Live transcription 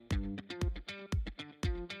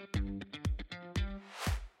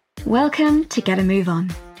Welcome to Get a Move On,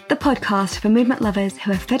 the podcast for movement lovers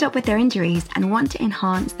who are fed up with their injuries and want to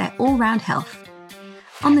enhance their all-round health.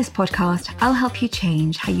 On this podcast, I'll help you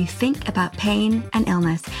change how you think about pain and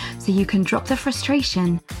illness so you can drop the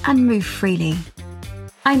frustration and move freely.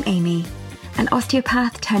 I'm Amy, an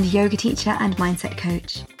osteopath turned yoga teacher and mindset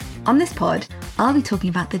coach. On this pod, I'll be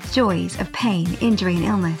talking about the joys of pain, injury and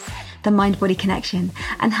illness, the mind-body connection,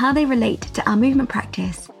 and how they relate to our movement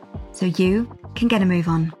practice so you can get a move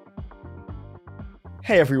on.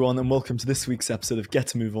 Hey everyone, and welcome to this week's episode of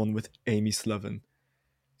Get a Move On with Amy Slevin.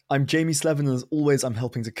 I'm Jamie Slevin, and as always, I'm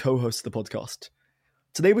helping to co-host the podcast.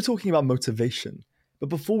 Today we're talking about motivation, but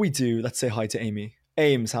before we do, let's say hi to Amy.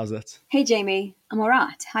 Ames, how's it? Hey Jamie, I'm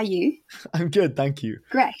alright. How are you? I'm good, thank you.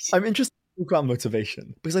 Great. I'm interested to talk about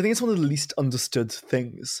motivation because I think it's one of the least understood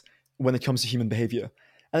things when it comes to human behavior.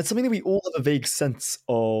 And it's something that we all have a vague sense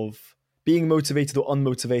of being motivated or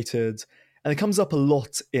unmotivated, and it comes up a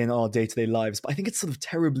lot in our day-to-day lives, but I think it's sort of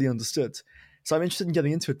terribly understood. So I'm interested in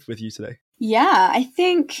getting into it with you today. Yeah, I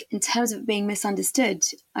think in terms of being misunderstood,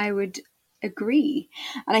 I would agree.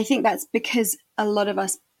 And I think that's because a lot of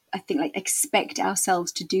us, expect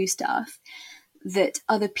ourselves to do stuff that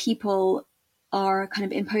other people are kind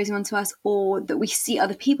of imposing onto us, or that we see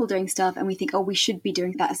other people doing stuff and we think, oh, we should be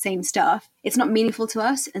doing that same stuff. It's not meaningful to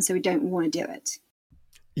us, and so we don't want to do it.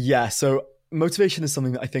 Yeah, so motivation is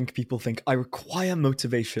something that I think people think, I require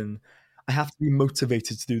motivation. I have to be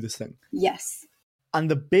motivated to do this thing. Yes.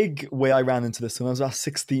 And the big way I ran into this when I was about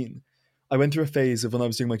 16, I went through a phase of when I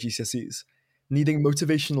was doing my GCSEs, needing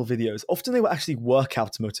motivational videos. Often they were actually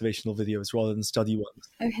workout motivational videos rather than study ones.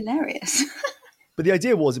 Oh, hilarious. But the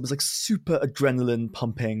idea was, it was like super adrenaline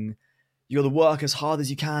pumping. You got to work as hard as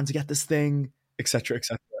you can to get this thing, etc.,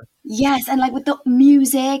 etc. Yes, and like with the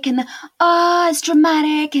music and it's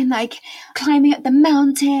dramatic, and like climbing up the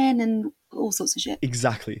mountain and all sorts of shit.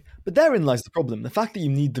 Exactly. But therein lies the problem. The fact that you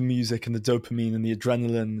need the music and the dopamine and the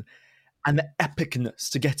adrenaline and the epicness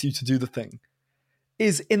to get you to do the thing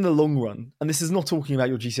is, in the long run, and this is not talking about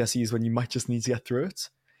your GCSEs when you might just need to get through it,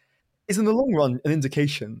 is in the long run an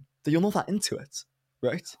indication that you're not that into it,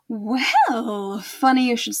 right? Well, funny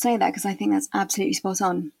you should say that, because I think that's absolutely spot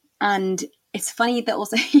on. And it's funny that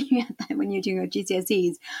also you had that when you're doing your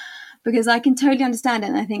GCSEs, because I can totally understand it.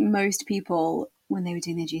 And I think most people, when they were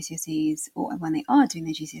doing their GCSEs or when they are doing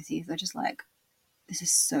their GCSEs, are just like, this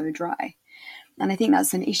is so dry. And I think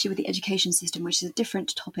that's an issue with the education system, which is a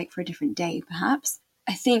different topic for a different day, perhaps.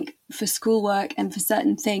 I think for schoolwork and for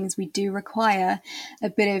certain things, we do require a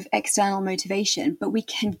bit of external motivation, but we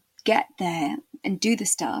can get there and do the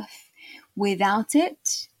stuff without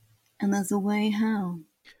it. And there's a way how.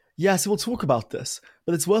 Yeah, so we'll talk about this,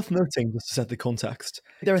 but it's worth noting, just to set the context,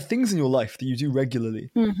 there are things in your life that you do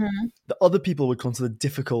regularly that other people would consider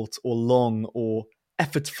difficult or long or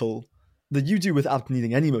effortful that you do without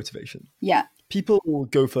needing any motivation. Yeah. People will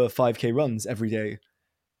go for 5K runs every day,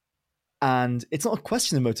 and it's not a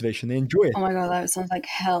question of motivation. They enjoy it. Oh my God, that sounds like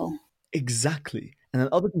hell. Exactly. And then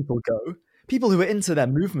other people who are into their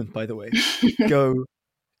movement, by the way, go,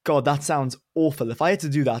 God, that sounds awful. If I had to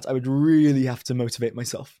do that, I would really have to motivate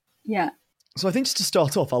myself. Yeah. So I think just to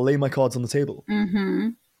start off, I'll lay my cards on the table.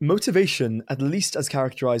 Motivation, at least as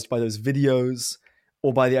characterized by those videos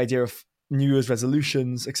or by the idea of New Year's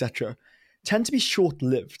resolutions, etc., tend to be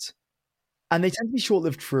short-lived. And they tend to be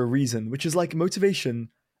short-lived for a reason, which is like motivation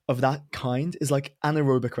of that kind is like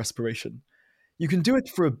anaerobic respiration. You can do it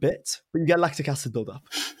for a bit, but you get lactic acid buildup.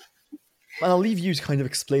 And I'll leave you to kind of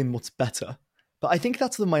explain what's better. But I think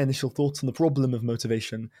that's my initial thoughts on the problem of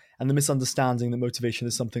motivation and the misunderstanding that motivation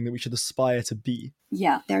is something that we should aspire to be.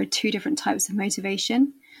 Yeah, there are two different types of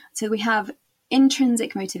motivation. So we have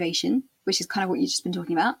intrinsic motivation, which is kind of what you've just been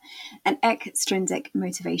talking about, and extrinsic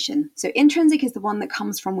motivation. So intrinsic is the one that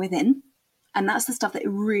comes from within, and that's the stuff that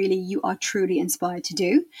really you are truly inspired to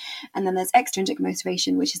do. And then there's extrinsic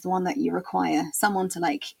motivation, which is the one that you require someone to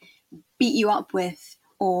like beat you up with,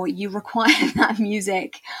 or you require that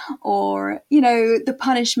music, or, you know, the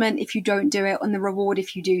punishment if you don't do it and the reward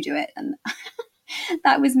if you do it. And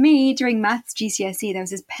that was me during maths GCSE. There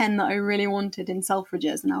was this pen that I really wanted in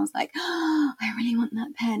Selfridges, and I was like, oh, I really want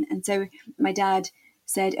that pen. And so my dad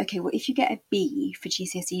said, okay, well, if you get a B for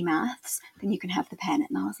GCSE maths, then you can have the pen.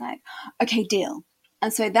 And I was like, okay, deal.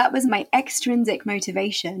 And so that was my extrinsic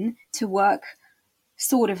motivation to work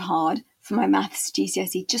sort of hard for my maths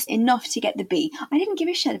GCSE, just enough to get the B. I didn't give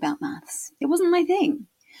a shit about maths. It wasn't my thing.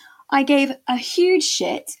 I gave a huge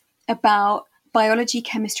shit about biology,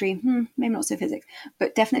 chemistry, maybe not so physics,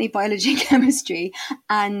 but definitely biology, chemistry,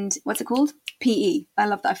 and what's it called? PE. I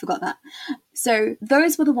love that. I forgot that. So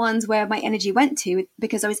those were the ones where my energy went to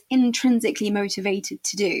because I was intrinsically motivated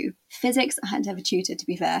to do. Physics, I had to have a tutor, to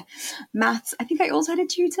be fair. Maths, I think I also had a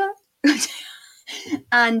tutor.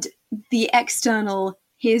 And the external,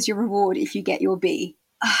 here's your reward if you get your B.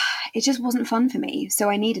 It just wasn't fun for me. So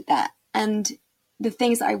I needed that. And the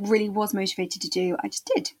things that I really was motivated to do, I just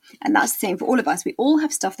did. And that's the same for all of us. We all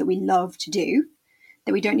have stuff that we love to do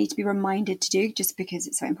that we don't need to be reminded to do just because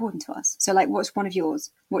it's so important to us. So like, what's one of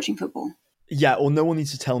yours? Watching football. Yeah, or no one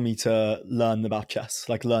needs to tell me to learn about chess,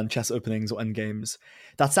 like learn chess openings or endgames.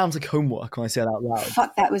 That sounds like homework when I say it out loud.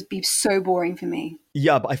 Fuck, that would be so boring for me.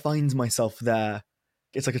 Yeah, but I find myself there.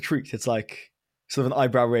 It's like a treat. It's like sort of an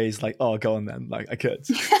eyebrow raise, like, oh, go on then. Like, I could.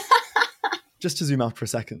 Just to zoom out for a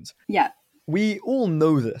second. Yeah. We all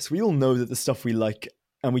know this. We all know that the stuff we like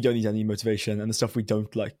and we don't need any motivation, and the stuff we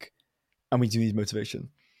don't like and we do need motivation.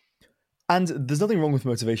 And there's nothing wrong with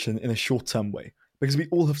motivation in a short-term way, because we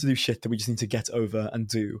all have to do shit that we just need to get over and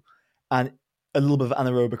do. And a little bit of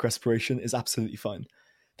anaerobic respiration is absolutely fine.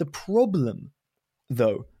 The problem,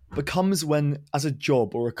 though, becomes when, as a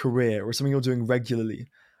job or a career or something you're doing regularly,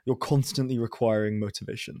 you're constantly requiring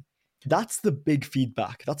motivation. That's the big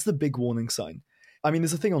feedback. That's the big warning sign. I mean,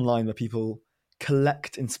 there's a thing online where people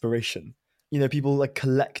collect inspiration. You know, people like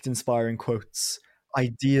collect inspiring quotes,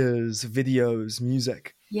 ideas, videos,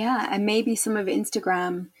 music. Yeah, and maybe some of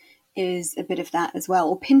Instagram is a bit of that as well,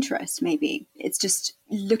 or Pinterest maybe. It's just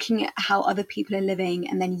looking at how other people are living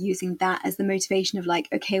and then using that as the motivation of like,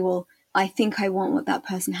 okay, well, I think I want what that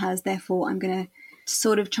person has, therefore I'm going to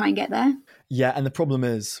sort of try and get there. Yeah, and the problem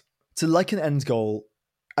is, to like an end goal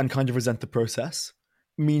and kind of resent the process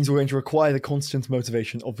means we're going to require the constant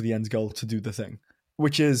motivation of the end goal to do the thing,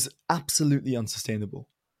 which is absolutely unsustainable.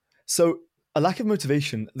 So a lack of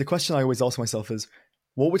motivation, the question I always ask myself is,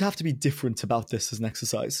 what would have to be different about this as an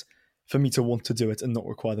exercise for me to want to do it and not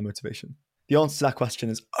require the motivation? The answer to that question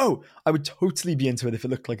is, oh, I would totally be into it if it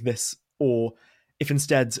looked like this, or if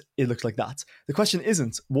instead it looked like that. The question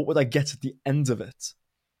isn't, what would I get at the end of it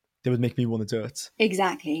that would make me want to do it?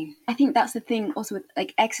 Exactly. I think that's the thing also with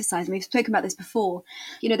like exercise. And we've spoken about this before.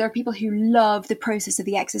 You know, there are people who love the process of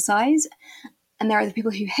the exercise, and there are the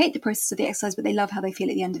people who hate the process of the exercise, but they love how they feel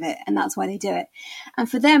at the end of it. And that's why they do it. And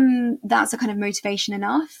for them, that's a kind of motivation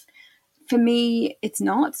enough. For me, it's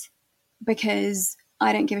not, because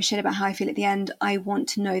I don't give a shit about how I feel at the end. I want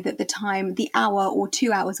to know that the time, the hour or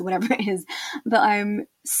 2 hours or whatever it is, that I'm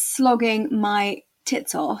slogging my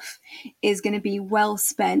tits off is going to be well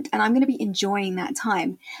spent, and I'm going to be enjoying that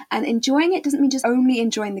time. And enjoying it doesn't mean just only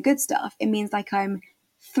enjoying the good stuff. It means like I'm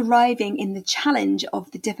thriving in the challenge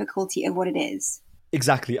of the difficulty of what it is.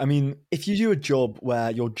 Exactly. I mean, if you do a job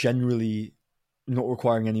where you're generally not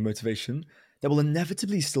requiring any motivation, there will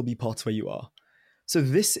inevitably still be parts where you are. So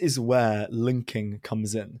this is where linking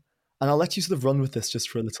comes in. And I'll let you sort of run with this just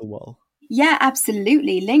for a little while. Yeah,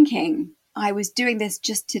 absolutely. Linking. I was doing this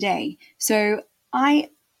just today. So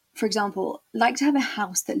I, for example, like to have a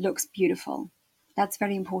house that looks beautiful. That's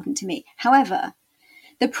very important to me. However,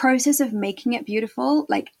 the process of making it beautiful,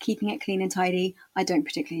 like keeping it clean and tidy, I don't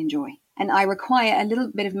particularly enjoy. And I require a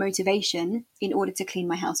little bit of motivation in order to clean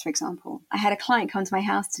my house, for example. I had a client come to my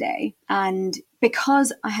house today, and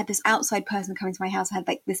because I had this outside person coming to my house, I had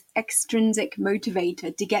like this extrinsic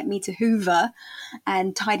motivator to get me to hoover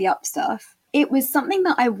and tidy up stuff. It was something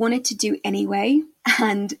that I wanted to do anyway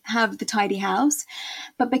and have the tidy house.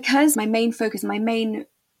 But because my main focus, my main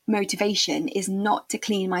motivation is not to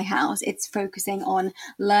clean my house, it's focusing on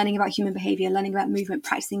learning about human behavior, learning about movement,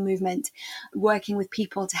 practicing movement, working with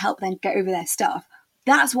people to help them get over their stuff.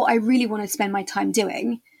 That's what I really want to spend my time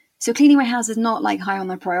doing. So cleaning my house is not like high on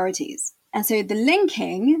the priorities. And so the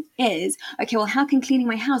linking is, okay, well, how can cleaning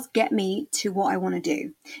my house get me to what I want to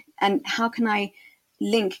do? And how can I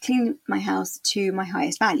link cleaning my house to my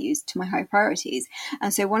highest values, to my high priorities?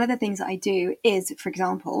 And so one of the things that I do is, for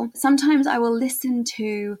example, sometimes I will listen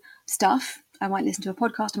to stuff. I might listen to a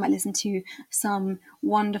podcast. I might listen to some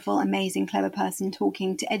wonderful, amazing, clever person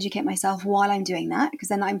talking to educate myself while I'm doing that, because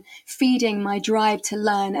then I'm feeding my drive to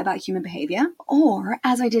learn about human behavior. Or,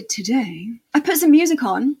 as I did today, I put some music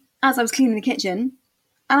on as I was cleaning the kitchen,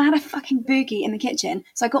 and I had a fucking boogie in the kitchen.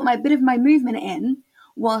 So I got my bit of my movement in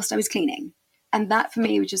whilst I was cleaning. And that for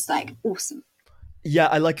me was just like awesome. Yeah,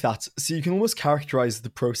 I like that. So you can almost characterize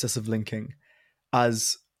the process of linking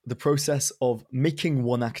as the process of making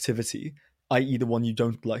one activity, i.e. the one you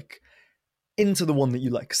don't like, into the one that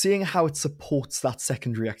you like, seeing how it supports that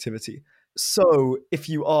secondary activity. So if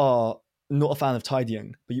you are not a fan of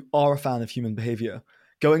tidying, but you are a fan of human behavior,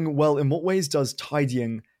 going, well, in what ways does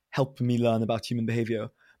tidying help me learn about human behavior?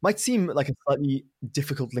 Might seem like a slightly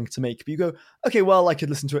difficult link to make, but you go, okay, well, I could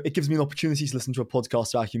listen to it. It gives me an opportunity to listen to a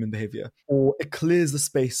podcast about human behavior, or it clears the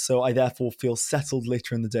space so I therefore feel settled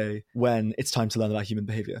later in the day when it's time to learn about human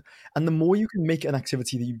behavior. And the more you can make an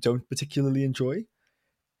activity that you don't particularly enjoy,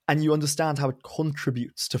 and you understand how it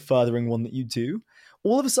contributes to furthering one that you do,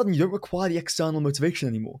 all of a sudden you don't require the external motivation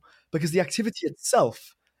anymore, because the activity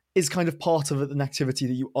itself is kind of part of an activity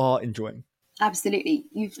that you are enjoying. Absolutely.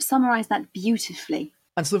 You've summarized that beautifully.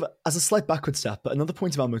 And sort of as a slight backward step, but another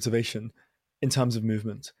point about motivation in terms of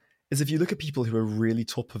movement is if you look at people who are really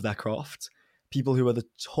top of their craft, people who are the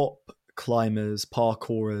top climbers,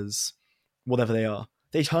 parkourers, whatever they are,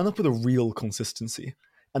 they turn up with a real consistency.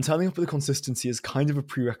 And turning up with a consistency is kind of a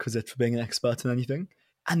prerequisite for being an expert in anything.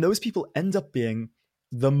 And those people end up being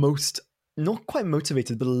the most, not quite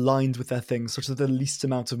motivated, but aligned with their things, such that the least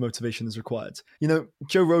amount of motivation is required. You know,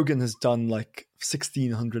 Joe Rogan has done like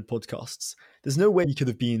 1,600 podcasts. There's no way he could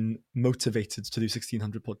have been motivated to do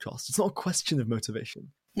 1,600 podcasts. It's not a question of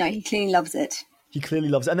motivation. No, he clearly loves it. He clearly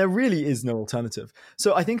loves it. And there really is no alternative.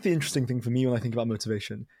 So I think the interesting thing for me when I think about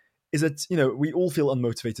motivation is that, you know, we all feel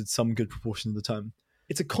unmotivated some good proportion of the time.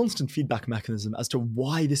 It's a constant feedback mechanism as to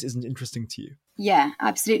why this isn't interesting to you. Yeah,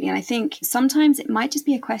 absolutely. And I think sometimes it might just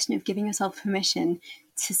be a question of giving yourself permission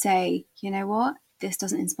to say, you know what, this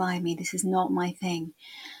doesn't inspire me. This is not my thing.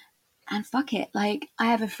 And fuck it. Like, I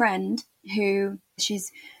have a friend who,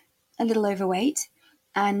 she's a little overweight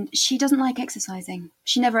and she doesn't like exercising.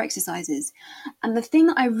 She never exercises. And the thing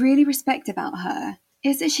that I really respect about her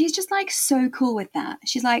is that she's just like so cool with that.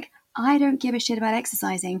 She's like, I don't give a shit about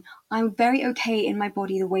exercising. I'm very okay in my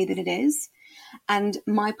body the way that it is. And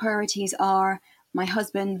my priorities are my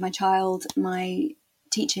husband, my child, my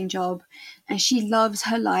teaching job. And she loves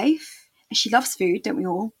her life. She loves food, don't we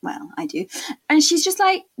all? Well, I do. And she's just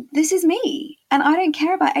like, this is me. And I don't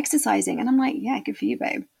care about exercising. And I'm like, yeah, good for you,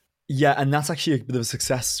 babe. Yeah, and that's actually a bit of a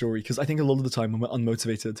success story, because I think a lot of the time when we're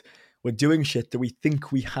unmotivated, we're doing shit that we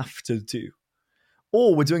think we have to do.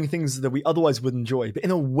 Or we're doing things that we otherwise would enjoy, but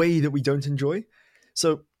in a way that we don't enjoy.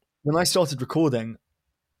 So when I started recording,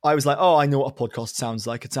 I was like, oh, I know what a podcast sounds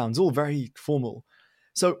like. It sounds all very formal.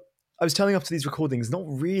 So I was turning up to these recordings, not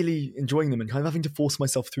really enjoying them and kind of having to force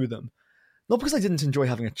myself through them. Not because I didn't enjoy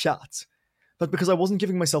having a chat, but because I wasn't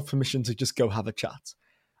giving myself permission to just go have a chat.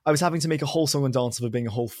 I was having to make a whole song and dance of it being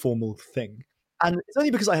a whole formal thing. And it's only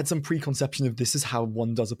because I had some preconception of this is how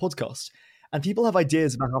one does a podcast. And people have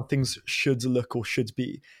ideas about how things should look or should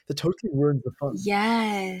be that totally ruins the fun.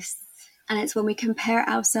 Yes. And it's when we compare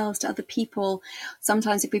ourselves to other people.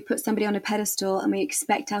 Sometimes if we put somebody on a pedestal and we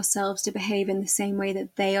expect ourselves to behave in the same way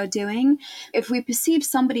that they are doing, if we perceive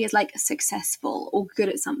somebody as like successful or good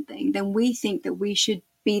at something, then we think that we should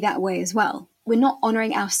be that way as well. We're not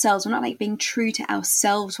honoring ourselves. We're not like being true to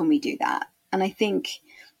ourselves when we do that. And I think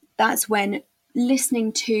that's when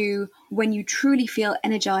listening to, when you truly feel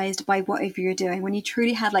energized by whatever you're doing, when you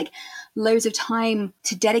truly have like loads of time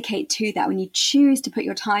to dedicate to that, when you choose to put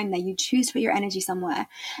your time there, you choose to put your energy somewhere,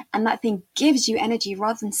 and that thing gives you energy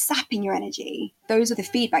rather than sapping your energy. Those are the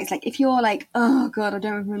feedbacks. Like if you're like, oh God, I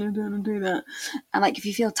don't really want to do that. And like if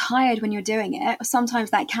you feel tired when you're doing it,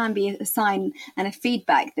 sometimes that can be a sign and a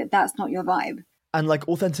feedback that that's not your vibe. And like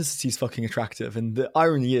authenticity is fucking attractive. And the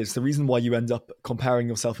irony is the reason why you end up comparing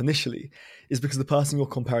yourself initially is because the person you're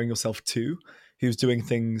comparing yourself to, who's doing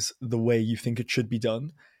things the way you think it should be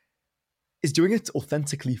done, is doing it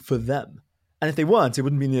authentically for them. And if they weren't, it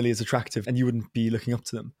wouldn't be nearly as attractive and you wouldn't be looking up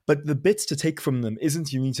to them. But the bits to take from them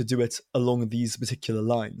isn't you need to do it along these particular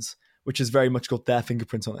lines, which has very much got their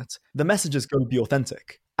fingerprint on it. The message is going to be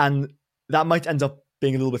authentic. And that might end up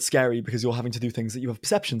being a little bit scary because you're having to do things that you have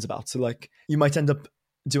perceptions about. So like you might end up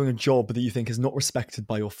doing a job that you think is not respected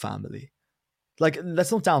by your family. Like,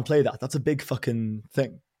 let's not downplay that. That's a big fucking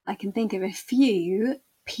thing. I can think of a few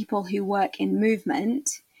people who work in movement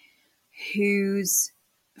whose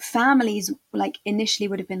families like initially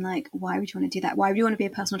would have been like, why would you want to do that? Why would you want to be a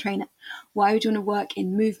personal trainer? Why would you want to work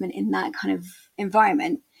in movement in that kind of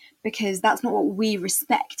environment? Because that's not what we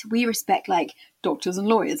respect. We respect like doctors and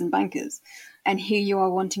lawyers and bankers. And here you are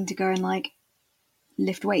wanting to go and like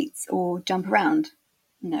lift weights or jump around.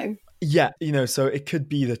 No. Yeah, you know, so it could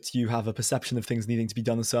be that you have a perception of things needing to be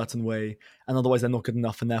done a certain way, and otherwise they're not good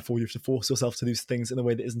enough, and therefore you have to force yourself to do things in a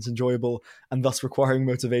way that isn't enjoyable, and thus requiring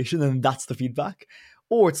motivation, and that's the feedback.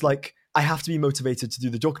 Or it's like, I have to be motivated to do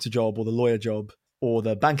the doctor job, or the lawyer job, or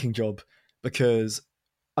the banking job, because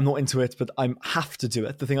I'm not into it, but I have to do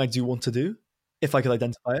it. The thing I do want to do, if I could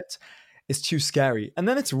identify it, is too scary. And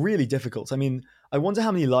then it's really difficult. I mean, I wonder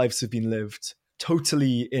how many lives have been lived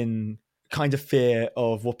totally in kind of fear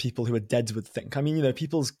of what people who are dead would think. I mean, you know,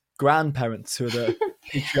 people's grandparents, who are the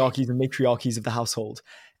patriarchies and matriarchies of the household,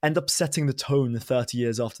 end up setting the tone 30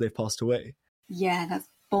 years after they've passed away. Yeah, that's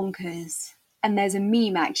bonkers. And there's a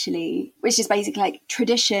meme actually, which is basically like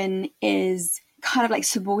tradition is kind of like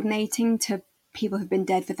subordinating to people who've been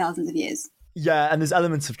dead for thousands of years. Yeah, and there's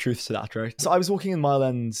elements of truth to that, right? So I was walking in Mile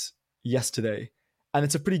End yesterday, and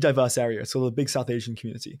it's a pretty diverse area. It's a big South Asian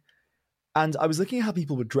community. And I was looking at how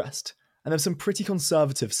people were dressed, and there was some pretty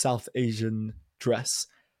conservative South Asian dress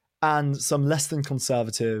and some less than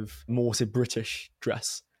conservative, more, say, British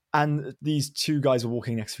dress. And these two guys were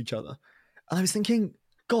walking next to each other. And I was thinking,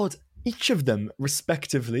 God, each of them,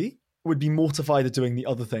 respectively, would be mortified at doing the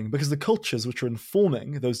other thing because the cultures which are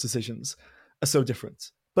informing those decisions are so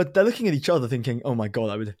different. But they're looking at each other thinking, oh my God,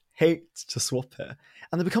 I would hate to swap here.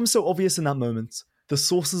 And it becomes so obvious in that moment, the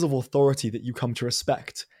sources of authority that you come to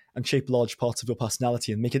respect and shape large parts of your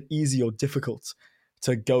personality and make it easy or difficult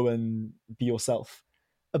to go and be yourself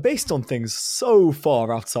are based on things so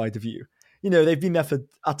far outside of you. You know, they've been there for,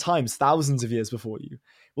 at times, thousands of years before you,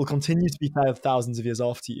 will continue to be there thousands of years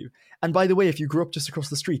after you. And by the way, if you grew up just across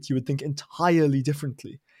the street, you would think entirely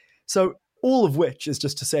differently. So all of which is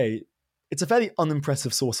just to say, it's a fairly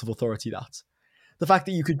unimpressive source of authority, that. The fact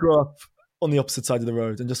that you could grow up on the opposite side of the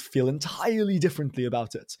road and just feel entirely differently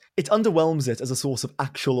about it. It underwhelms it as a source of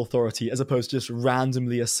actual authority as opposed to just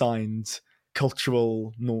randomly assigned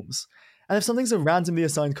cultural norms. And if something's a randomly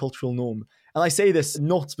assigned cultural norm, and I say this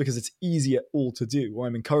not because it's easy at all to do, or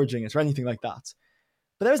I'm encouraging it, or anything like that,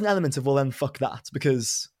 but there is an element of, well, then fuck that,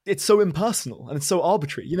 because it's so impersonal and it's so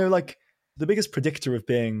arbitrary. You know, like, the biggest predictor of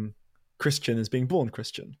being Christian is being born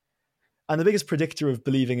Christian. And the biggest predictor of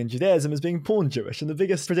believing in Judaism is being born Jewish. And the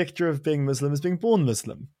biggest predictor of being Muslim is being born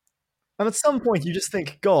Muslim. And at some point you just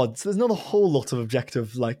think, God, so there's not a whole lot of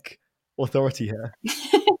objective, like, authority here.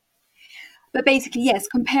 But basically, yes,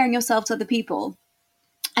 comparing yourself to other people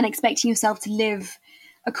and expecting yourself to live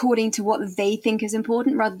according to what they think is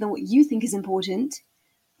important rather than what you think is important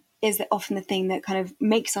is often the thing that kind of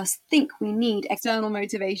makes us think we need external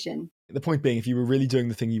motivation. The point being, if you were really doing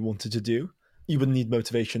the thing you wanted to do, you wouldn't need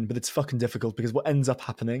motivation, but it's fucking difficult because what ends up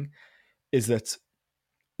happening is that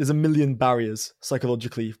there's a million barriers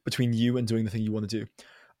psychologically between you and doing the thing you want to do.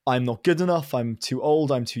 I'm not good enough, I'm too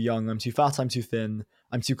old, I'm too young, I'm too fat, I'm too thin,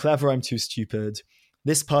 I'm too clever, I'm too stupid.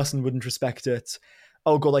 This person wouldn't respect it.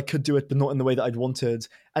 Oh God, I could do it, but not in the way that I'd wanted.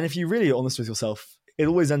 And if you're really honest with yourself, it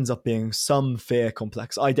always ends up being some fear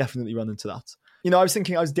complex. I definitely run into that. You know, I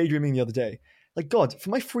was daydreaming the other day. Like, God, for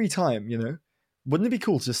my free time, you know, wouldn't it be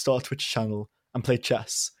cool to just start a Twitch channel and play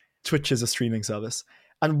chess? Twitch is a streaming service.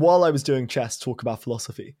 And while I was doing chess, talk about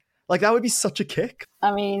philosophy. Like, that would be such a kick.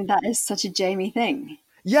 I mean, that is such a Jamie thing.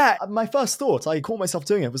 Yeah, my first thought, I caught myself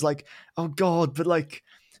doing it, was like, oh God, but like,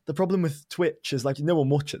 the problem with Twitch is like no one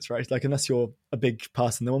watches, right? Like, unless you're a big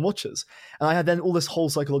person, no one watches. And I had then all this whole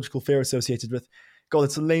psychological fear associated with, God,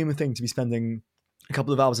 it's a lame thing to be spending a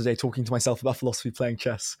couple of hours a day talking to myself about philosophy, playing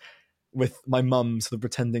chess with my mum, sort of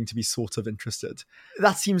pretending to be sort of interested.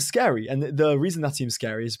 That seems scary. And the reason that seems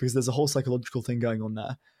scary is because there's a whole psychological thing going on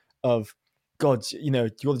there of, God, you know,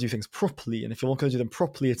 you got to do things properly. And if you're not going to do them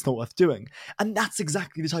properly, it's not worth doing. And that's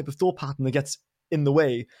exactly the type of thought pattern that gets in the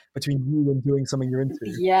way between you and doing something you're into.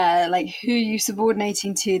 Yeah, like who are you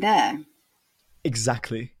subordinating to there?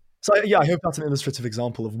 Exactly. So yeah, I hope that's an illustrative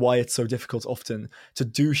example of why it's so difficult often to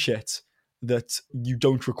do shit that you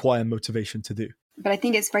don't require motivation to do. But I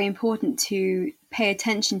think it's very important to pay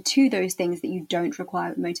attention to those things that you don't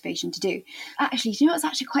require motivation to do. Actually, do you know what's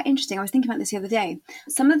actually quite interesting? I was thinking about this the other day.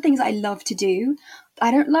 Some of the things I love to do,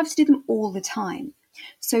 I don't love to do them all the time.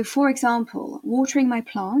 So for example, watering my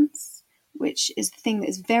plants, which is the thing that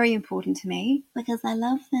is very important to me because I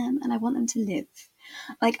love them and I want them to live.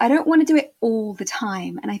 Like, I don't want to do it all the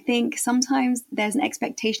time. And I think sometimes there's an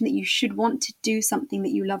expectation that you should want to do something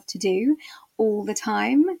that you love to do all the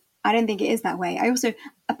time. I don't think it is that way. I also,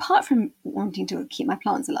 apart from wanting to keep my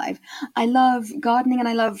plants alive, I love gardening and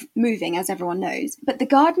I love moving, as everyone knows. But the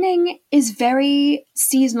gardening is very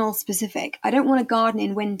seasonal specific. I don't want to garden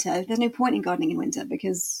in winter. There's no point in gardening in winter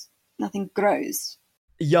because nothing grows.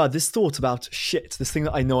 Yeah, this thought about shit, this thing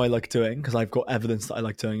that I know I like doing because I've got evidence that I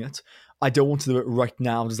like doing it. I don't want to do it right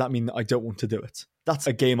now. Does that mean that I don't want to do it? That's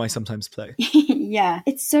a game I sometimes play. Yeah,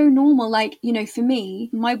 it's so normal. Like, you know, for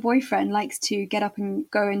me, my boyfriend likes to get up and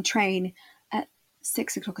go and train at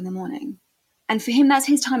 6 o'clock in the morning. And for him, that's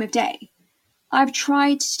his time of day. I've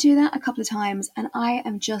tried to do that a couple of times and I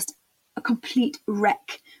am just a complete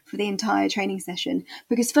wreck for the entire training session.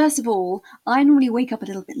 Because first of all, I normally wake up a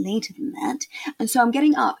little bit later than that. And so I'm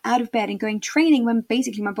getting up out of bed and going training when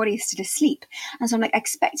basically my body is still asleep. And so I'm like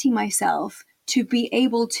expecting myself to be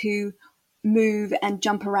able to move and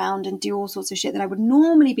jump around and do all sorts of shit that I would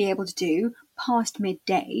normally be able to do past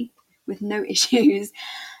midday with no issues.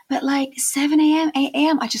 But like 7 a.m., 8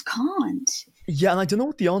 a.m., I just can't. Yeah, and I don't know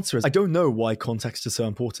what the answer is. I don't know why context is so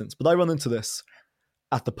important, but I run into this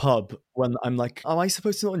at the pub when I'm like, am I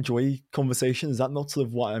supposed to not enjoy conversation? Is that not sort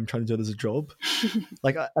of what I'm trying to do as a job? And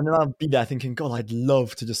then I'll be there thinking, God, I'd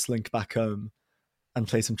love to just slink back home and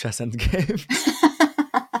play some chess endgames.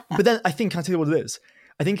 But then I think, can I tell you what it is?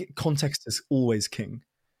 I think context is always king.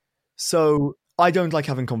 So I don't like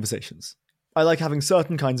having conversations. I like having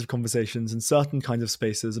certain kinds of conversations in certain kinds of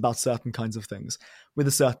spaces about certain kinds of things with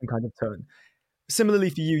a certain kind of tone. Similarly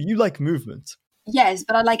for you, you like movement. Yes,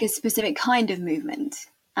 but I like a specific kind of movement.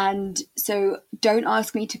 And so don't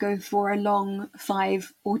ask me to go for a long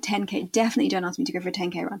 5 or 10K. Definitely don't ask me to go for a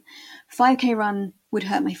 10K run. 5K run would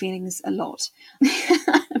hurt my feelings a lot.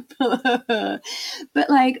 But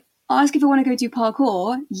like, ask if I want to go do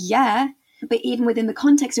parkour. Yeah. But even within the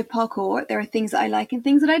context of parkour, there are things that I like and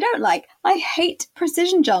things that I don't like. I hate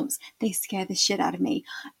precision jumps. They scare the shit out of me.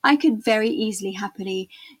 I could very easily, happily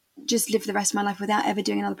just live the rest of my life without ever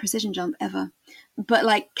doing another precision jump, ever. But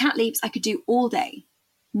like cat leaps, I could do all day.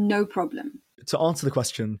 No problem. To answer the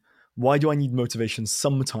question, why do I need motivation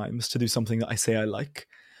sometimes to do something that I say I like?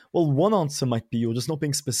 Well, one answer might be you're just not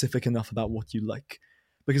being specific enough about what you like.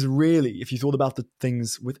 Because really, if you thought about the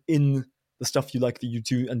things within the stuff you like that you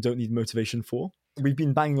do and don't need motivation for, we've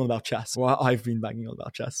been banging on about chess. Well, I've been banging on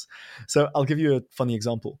about chess. So I'll give you a funny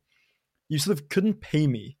example. You sort of couldn't pay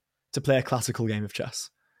me to play a classical game of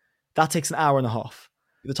chess. That takes an hour and a half.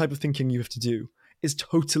 The type of thinking you have to do is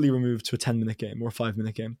totally removed to a 10-minute game or a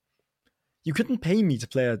 5-minute game. You couldn't pay me to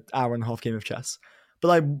play an hour and a half game of chess, but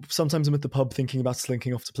I sometimes am at the pub thinking about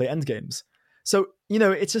slinking off to play endgames. So,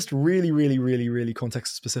 it's just really, really, really, really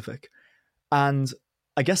context specific. And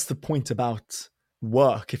I guess the point about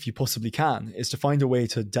work, if you possibly can, is to find a way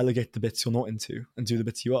to delegate the bits you're not into and do the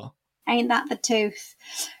bits you are. Ain't that the truth?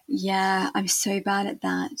 Yeah, I'm so bad at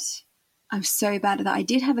that. I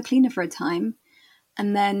did have a cleaner for a time.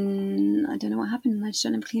 And then I don't know what happened. I just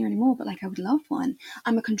don't have a cleaner anymore, but like I would love one.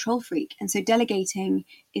 I'm a control freak. And so delegating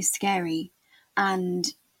is scary. And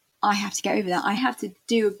I have to get over that. I have to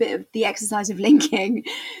do a bit of the exercise of linking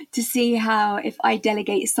to see how if I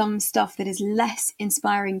delegate some stuff that is less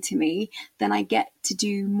inspiring to me, then I get to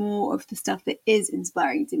do more of the stuff that is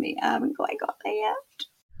inspiring to me. I haven't quite got there yet.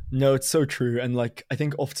 No, it's so true. And like, I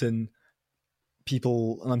think often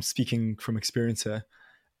people, and I'm speaking from experience here,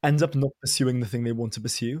 end up not pursuing the thing they want to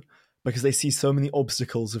pursue because they see so many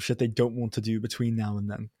obstacles of shit they don't want to do between now and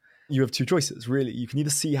then. You have two choices, really. You can either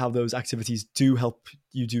see how those activities do help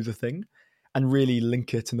you do the thing and really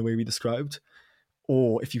link it in the way we described,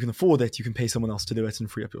 or if you can afford it, you can pay someone else to do it and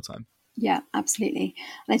free up your time. Yeah, absolutely.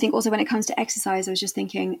 And I think also when it comes to exercise, I was just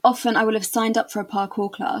thinking, often I will have signed up for a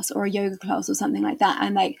parkour class or a yoga class or something like that.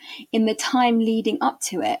 And like in the time leading up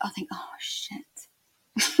to it, I think, oh shit.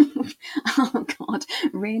 Oh God,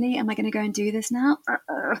 really? Am I going to go and do this now?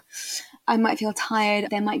 I might feel tired.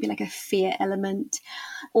 There might be like a fear element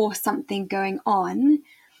or something going on.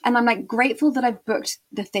 And I'm like grateful that I've booked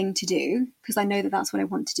the thing to do because I know that that's what I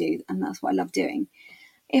want to do and that's what I love doing.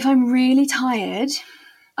 If I'm really tired,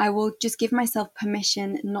 I will just give myself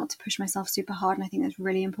permission not to push myself super hard. And I think that's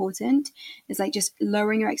really important. It's like just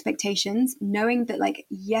lowering your expectations, knowing that like,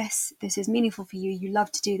 yes, this is meaningful for you. You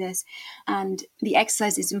love to do this and the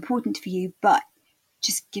exercise is important for you, but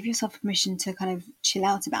just give yourself permission to kind of chill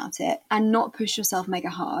out about it and not push yourself mega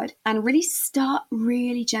hard and really start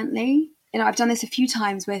really gently. I've done this a few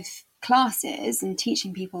times with classes and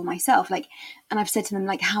teaching people myself, like, and I've said to them,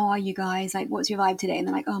 like, how are you guys? Like, what's your vibe today? And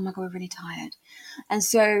they're like, oh my God, we're really tired. And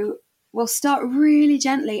so we'll start really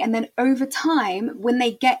gently. And then over time, when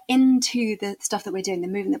they get into the stuff that we're doing, the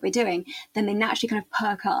movement that we're doing, then they naturally kind of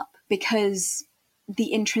perk up because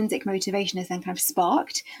the intrinsic motivation is then kind of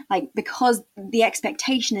sparked, like because the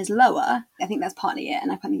expectation is lower. I think that's partly it.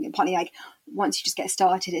 And I think partly like once you just get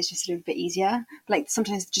started, it's just sort of a bit easier. But like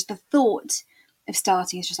sometimes just the thought of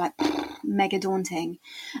starting is just like mega daunting,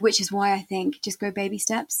 which is why I think just go baby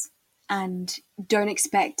steps and don't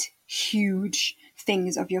expect huge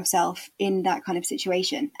things of yourself in that kind of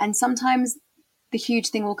situation. And sometimes the huge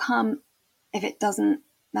thing will come. If it doesn't,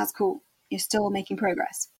 that's cool. You're still making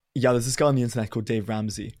progress. Yeah, there's this guy on the internet called Dave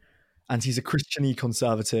Ramsey, and he's a Christian-y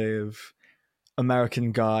conservative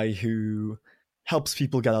American guy who helps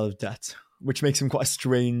people get out of debt. which makes him quite a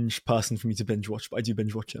strange person for me to binge watch, but I do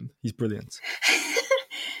binge watch him. He's brilliant.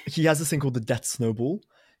 He has this thing called the debt snowball,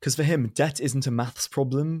 because for him, debt isn't a maths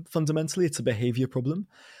problem fundamentally, it's a behavior problem.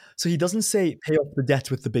 So he doesn't say pay off the debt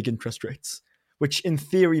with the big interest rates, which in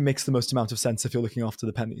theory makes the most amount of sense if you're looking after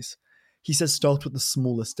the pennies. He says start with the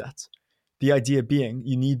smallest debt. The idea being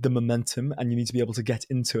you need the momentum and you need to be able to get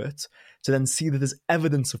into it to then see that there's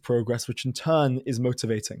evidence of progress, which in turn is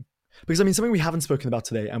motivating. Because I mean, something we haven't spoken about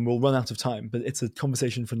today, and we'll run out of time, but it's a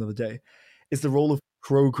conversation for another day, is the role of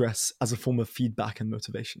progress as a form of feedback and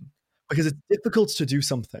motivation. Because it's difficult to do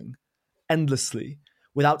something endlessly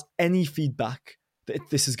without any feedback that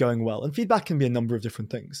this is going well. And feedback can be a number of different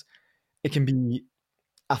things. It can be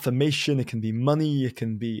affirmation, it can be money, it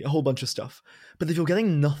can be a whole bunch of stuff. But if you're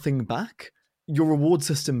getting nothing back, your reward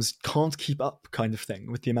systems can't keep up, kind of thing,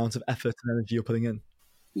 with the amount of effort and energy you're putting in.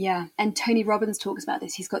 Yeah, and Tony Robbins talks about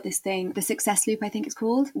this. He's got this thing, the success loop, I think it's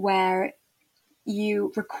called, where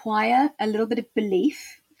you require a little bit of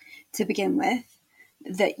belief to begin with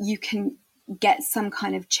that you can get some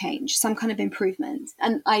kind of change, some kind of improvement.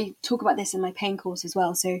 And I talk about this in my pain course as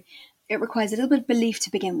well. So it requires a little bit of belief to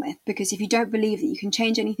begin with, because if you don't believe that you can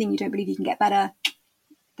change anything, you don't believe you can get better,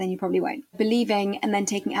 then you probably won't. Believing and then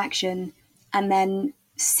taking action and then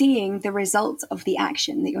seeing the results of the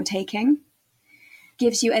action that you're taking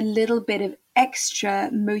gives you a little bit of extra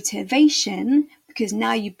motivation, because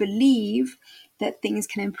now you believe that things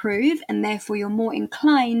can improve, and therefore you're more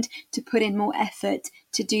inclined to put in more effort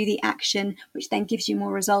to do the action, which then gives you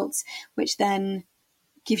more results, which then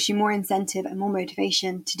gives you more incentive and more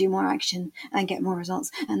motivation to do more action and get more results.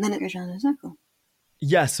 And then it goes around in a circle.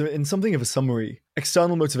 Yeah, so in something of a summary,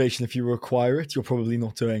 external motivation, if you require it, you're probably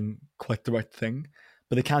not doing quite the right thing,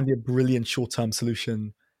 but it can be a brilliant short-term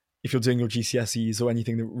solution if you're doing your GCSEs or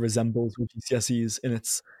anything that resembles your GCSEs in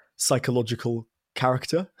its psychological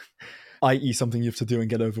character, i.e. something you have to do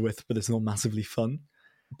and get over with, but it's not massively fun.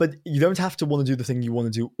 But you don't have to want to do the thing you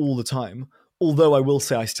want to do all the time. Although I will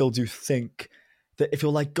say I still do think that if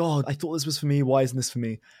you're like, God, I thought this was for me, why isn't this for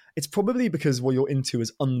me? It's probably because what you're into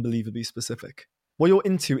is unbelievably specific. What you're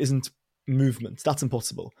into isn't movement. That's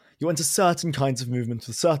impossible. You're into certain kinds of movement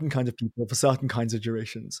for certain kind of people for certain kinds of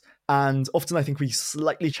durations. And often I think we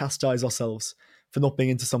slightly chastise ourselves for not being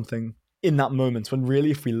into something in that moment, when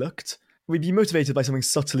really if we looked, we'd be motivated by something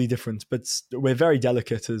subtly different. But we're very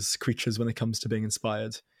delicate as creatures when it comes to being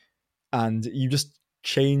inspired. And you just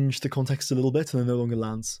change the context a little bit and it no longer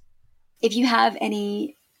lands. If you have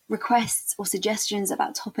any requests or suggestions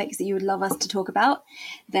about topics that you would love us to talk about,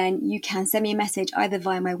 then you can send me a message either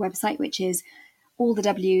via my website, which is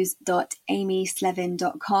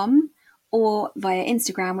allthews.amyslevin.com, or via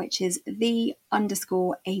Instagram, which is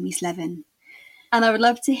 _Amy Slevin. And I would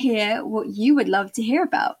love to hear what you would love to hear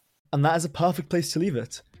about. And that is a perfect place to leave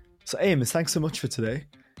it. So Amy, thanks so much for today.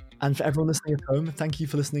 And for everyone listening at home, thank you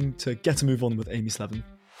for listening to Get to Move On with Amy Slevin.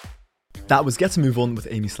 That was Get to Move On with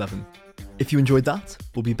Amy Slevin. If you enjoyed that,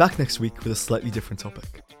 we'll be back next week with a slightly different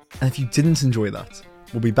topic. And if you didn't enjoy that,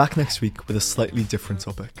 we'll be back next week with a slightly different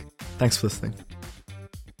topic. Thanks for listening.